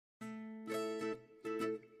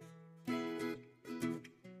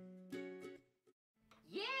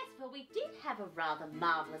we did have a rather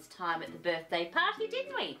marvellous time at the birthday party,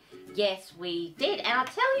 didn't we? Yes, we did. And I'll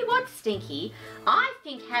tell you what, Stinky, I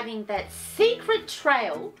think having that secret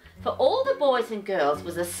trail for all the boys and girls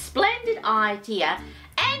was a splendid idea.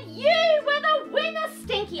 And you were the winner,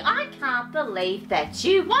 Stinky. I can't believe that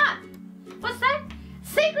you won. What's that?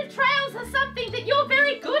 Secret trails are something that you're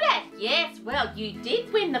very good at. Yes, well, you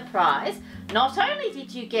did win the prize. Not only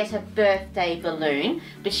did you get a birthday balloon,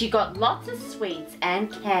 but you got lots of sweets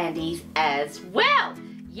and candies as well.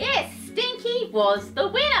 Yes, Stinky was the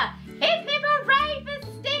winner. Hip hip hooray for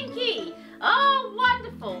Stinky. Oh,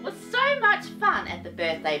 wonderful. It was so much fun at the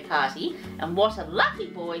birthday party. And what a lucky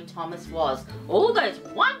boy Thomas was. All those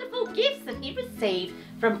wonderful gifts that he received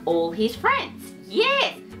from all his friends.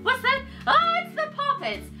 Yes. What's that? Oh, it's the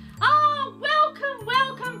Poppets. Oh, welcome,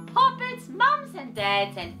 welcome, Poppets, mums and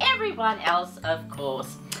dads and everyone else, of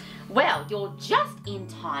course. Well, you're just in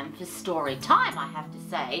time for story time, I have to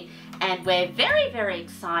say. And we're very, very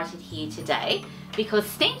excited here today because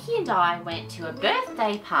Stinky and I went to a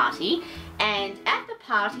birthday party, and at the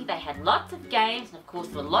party they had lots of games, and of course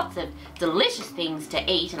there were lots of delicious things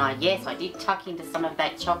to eat. And I did tuck into some of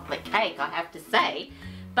that chocolate cake, I have to say.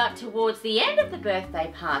 But towards the end of the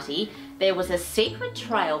birthday party, there was a secret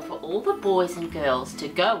trail for all the boys and girls to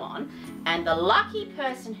go on, and the lucky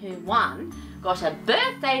person who won got a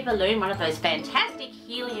birthday balloon, one of those fantastic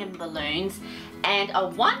helium balloons, and a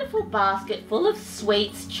wonderful basket full of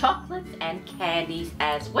sweets, chocolates and candies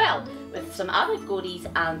as well, with some other goodies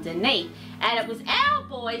underneath. And it was our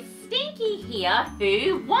boy Stinky here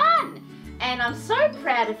who won. And I'm so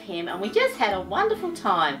proud of him, and we just had a wonderful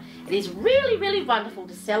time. It is really, really wonderful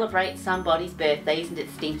to celebrate somebody's birthday, isn't it,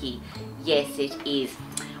 Stinky? Yes, it is.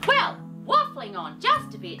 Well, waffling on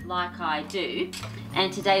just a bit like I do,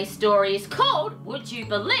 and today's story is called, Would You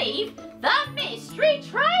Believe, The Mystery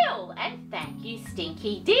Trail? And thank you,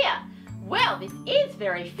 Stinky dear. Well, this is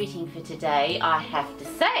very fitting for today, I have to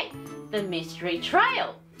say, the Mystery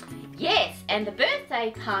Trail. Yes, and the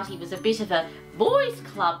birthday party was a bit of a boys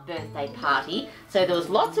club birthday party, so there was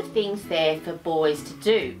lots of things there for boys to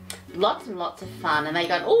do. Lots and lots of fun, and they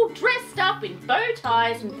got all dressed up in bow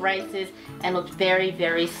ties and braces and looked very,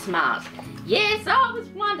 very smart. Yes, oh, it was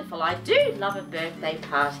wonderful. I do love a birthday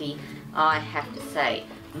party, I have to say.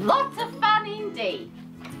 Lots of fun indeed.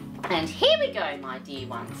 And here we go, my dear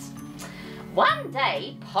ones. One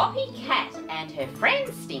day, Poppy Cat and her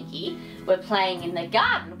friend Stinky were playing in the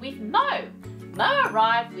garden with Mo. Mo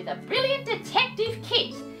arrived with a brilliant detective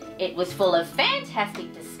kit. It was full of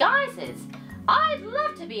fantastic disguises. I'd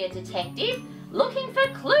love to be a detective. Looking for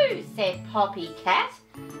clues, said Poppy Cat.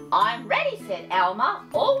 I'm ready, said Alma.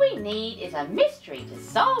 All we need is a mystery to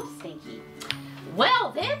solve, Stinky.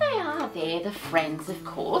 Well, there they are there, the friends, of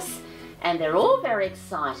course. And they're all very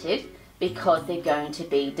excited because they're going to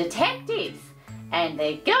be detectives. And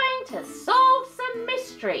they're going to solve some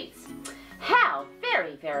mysteries. How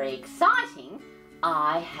very, very exciting,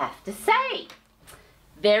 I have to say.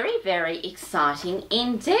 Very, very exciting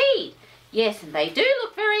indeed. Yes, and they do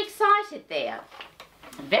look very excited there.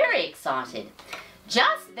 Very excited.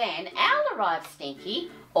 Just then, Al arrived,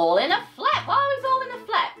 Stinky, all in a flap. Oh, he's all in a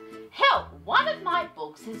flap. Help, one of my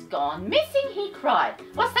books has gone missing, he cried.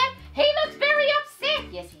 What's that? He looks very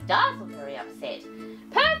upset. Yes, he does look very upset.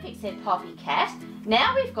 Perfect, said Poppy Cat.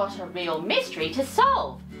 Now we've got a real mystery to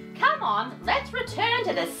solve. Come on, let's return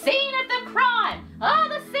to the scene of the crime. Oh,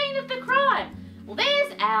 the scene of the crime. Well,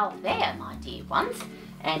 there's Al there, my dear ones.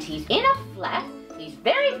 And he's in a flap. He's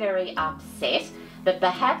very, very upset. But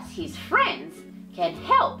perhaps his friends can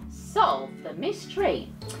help solve the mystery.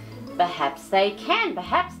 Perhaps they can.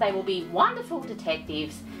 Perhaps they will be wonderful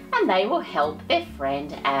detectives and they will help their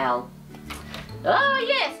friend Al. Oh,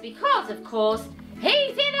 yes, because, of course,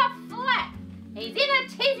 he's in a flap. He's in a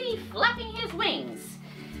tizzy flapping his wings.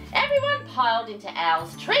 Everyone piled into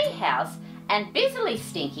Al's treehouse and busily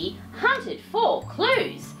Stinky hunted for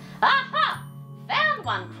clues. Aha! Found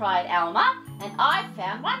one, cried Alma. And I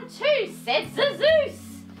found one too, said Zeus.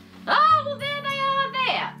 Oh, well, there they are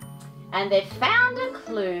there. And they've found a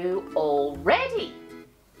clue already.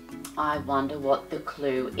 I wonder what the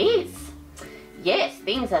clue is. Yes,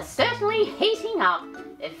 things are certainly heating up.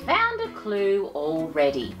 They've found a clue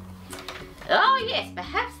already. Oh yes,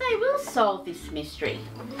 perhaps they will solve this mystery.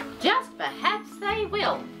 Just perhaps they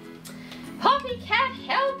will. Poppy Cat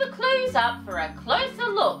held the clues up for a closer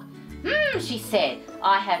look. She said,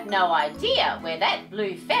 I have no idea where that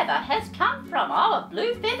blue feather has come from. Oh, a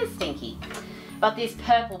blue feather, Stinky. But this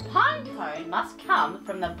purple pine cone must come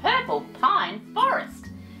from the purple pine forest.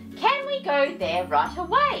 Can we go there right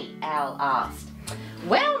away? Al asked.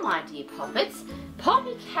 Well, my dear Poppets,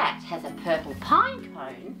 Poppy Cat has a purple pine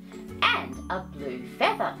cone and a blue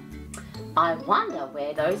feather. I wonder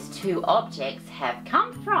where those two objects have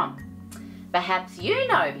come from. Perhaps you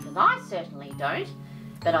know, because I certainly don't,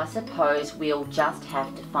 but I suppose we'll just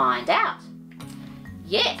have to find out.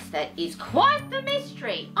 Yes, that is quite the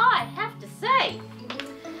mystery, I have to say.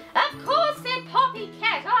 Of course, said Poppy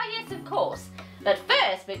Cat. Oh, yes, of course. But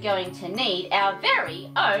first, we're going to need our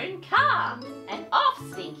very own car. And off,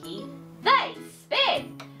 Stinky, they sped.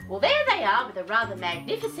 Well, there they are with a rather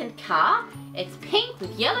magnificent car. It's pink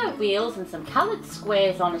with yellow wheels and some coloured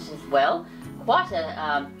squares on it as well. Quite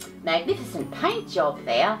a magnificent paint job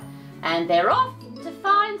there. And they're off to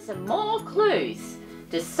find some more clues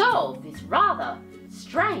to solve this rather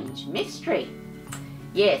strange mystery.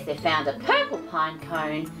 Yes, they found a purple pine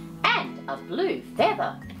cone and a blue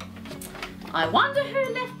feather. I wonder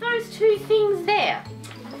who left those two things there.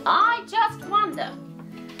 I just wonder.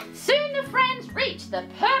 Soon the friends reached the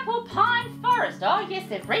purple pine forest. Oh yes,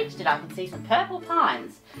 they've reached it. I can see some purple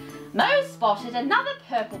pines. Mo spotted another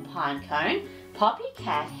purple pine cone. Poppy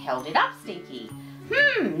Cat held it up, Stinky.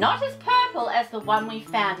 Not as purple as the one we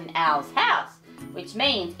found in Owl's house, which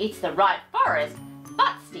means it's the right forest,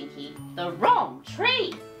 but Stinky, the wrong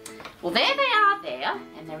tree. Well, there they are there,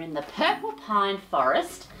 and they're in the purple pine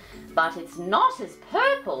forest, but it's not as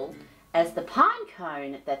purple as the pine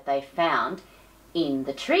cone that they found in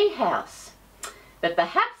the tree house. But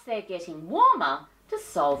perhaps they're getting warmer to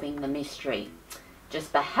solving the mystery.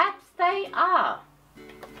 Just perhaps they are.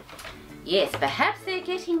 Yes, perhaps they're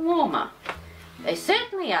getting warmer. They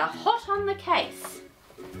certainly are hot on the case.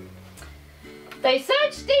 They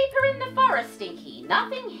searched deeper in the forest, Stinky.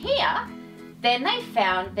 Nothing here. Then they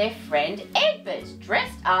found their friend Egbert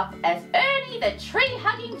dressed up as Ernie the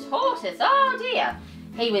tree-hugging tortoise. Oh dear.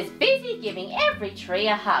 He was busy giving every tree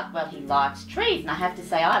a hug. Well, he likes trees, and I have to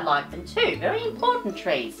say I like them too. Very important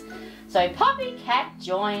trees. So Poppy Cat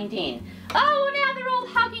joined in. Oh, now they're all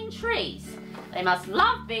hugging trees. They must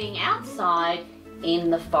love being outside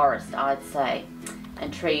in the forest, I'd say.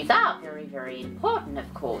 And trees are very, very important,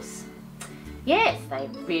 of course. Yes, they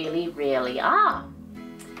really, really are.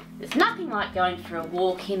 There's nothing like going for a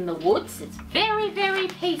walk in the woods. It's very, very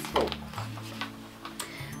peaceful.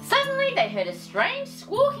 Suddenly they heard a strange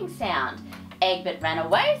squawking sound. Egbert ran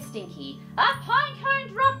away, Stinky. A pine cone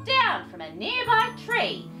dropped down from a nearby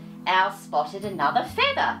tree. Owl spotted another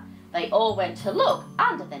feather. They all went to look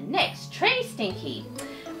under the next tree, Stinky.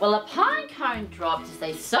 Well, a pine cone dropped, as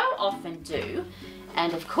they so often do,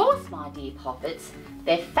 and of course, my dear Poppets,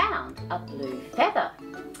 they found a blue feather.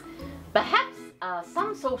 Perhaps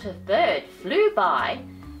some sort of bird flew by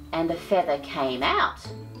and a feather came out.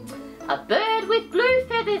 A bird with blue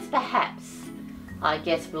feathers, perhaps. I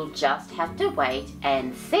guess we'll just have to wait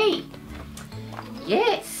and see.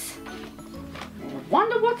 Yes. I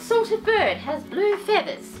wonder what sort of bird has blue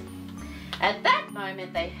feathers. At that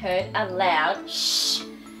moment they heard a loud shh.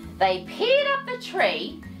 They peered up the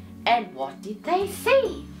tree, and what did they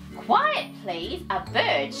see? Quiet, please, a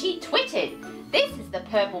bird, she twittered. This is the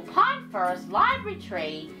purple pine forest library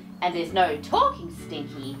tree, and there's no talking,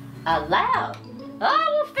 Stinky, allowed.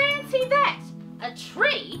 Oh, well, fancy that! A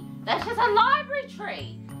tree that is a library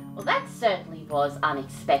tree. Well, that certainly was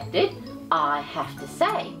unexpected, I have to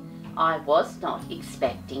say. I was not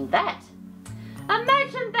expecting that.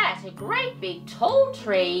 Imagine that, a great big tall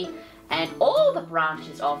tree, and all the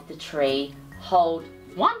branches of the tree hold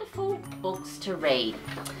wonderful books to read.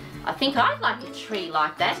 I think I'd like a tree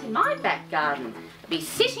like that in my back garden. I'd be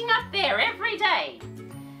sitting up there every day.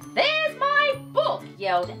 There's my book,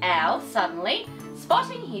 yelled Owl suddenly,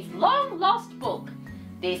 spotting his long-lost book.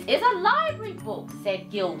 This is a library book,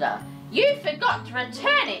 said Gilda. You forgot to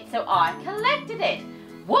return it, so I collected it.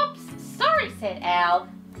 Whoops, sorry, said Owl.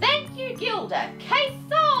 Thank you, Gilda. Case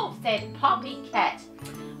solved, said Poppy Cat.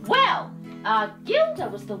 Well, Gilda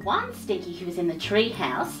was the one, Stinky, who was in the tree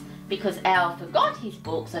house because Owl forgot his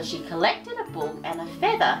book, so she collected a book and a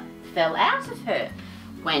feather fell out of her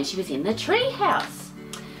when she was in the tree house.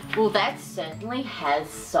 Well, that certainly has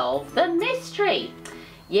solved the mystery.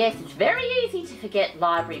 Yes, it's very easy to forget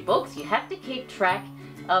library books. You have to keep track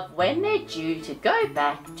of when they're due to go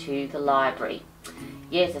back to the library.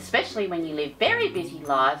 Yes, especially when you live very busy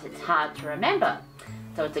lives, it's hard to remember.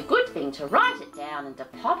 So it's a good thing to write it down and to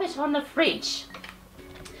pop it on the fridge.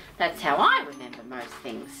 That's how I remember most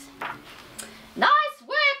things. Nice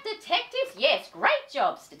work, detectives. Yes, great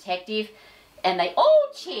jobs, detective. And they all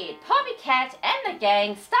cheered. Poppy Cat and the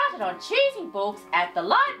gang started on choosing books at the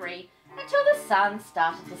library until the sun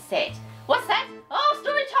started to set. What's that? Oh,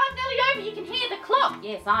 story time's nearly over. You can hear the clock.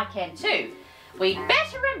 Yes, I can too. We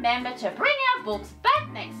better remember to bring our our books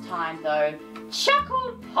back next time though,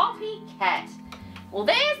 chuckled Poppy Cat. Well,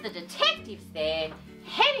 there's the detectives there,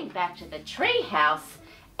 heading back to the tree house,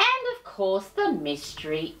 and of course the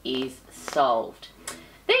mystery is solved.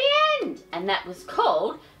 The end! And that was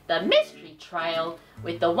called The Mystery Trail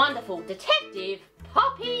with the wonderful detective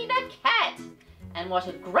Poppy the Cat. And what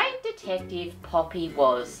a great detective Poppy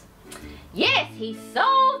was. Yes, he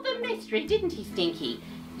solved the mystery, didn't he, Stinky?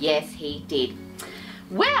 Yes, he did.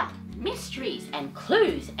 Well, mysteries and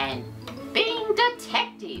clues and being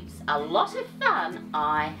detectives. A lot of fun,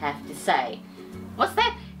 I have to say. What's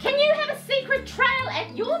that? Can you have a secret trail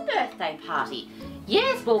at your birthday party?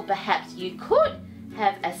 Yes, well, perhaps you could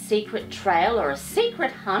have a secret trail or a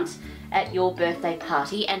secret hunt at your birthday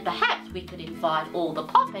party, and perhaps we could invite all the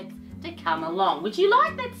Poppets to come along. Would you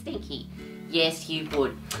like that, Stinky? Yes, you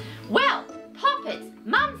would. Well, Poppets,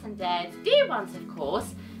 mums and dads, dear ones of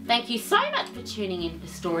course, thank you so much for tuning in for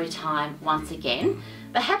story time once again.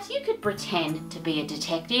 Perhaps you could pretend to be a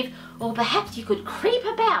detective, or perhaps you could creep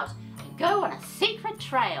about and go on a secret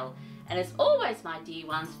trail. And as always, my dear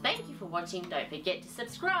ones, thank you for watching. Don't forget to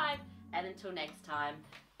subscribe. And until next time,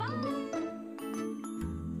 bye.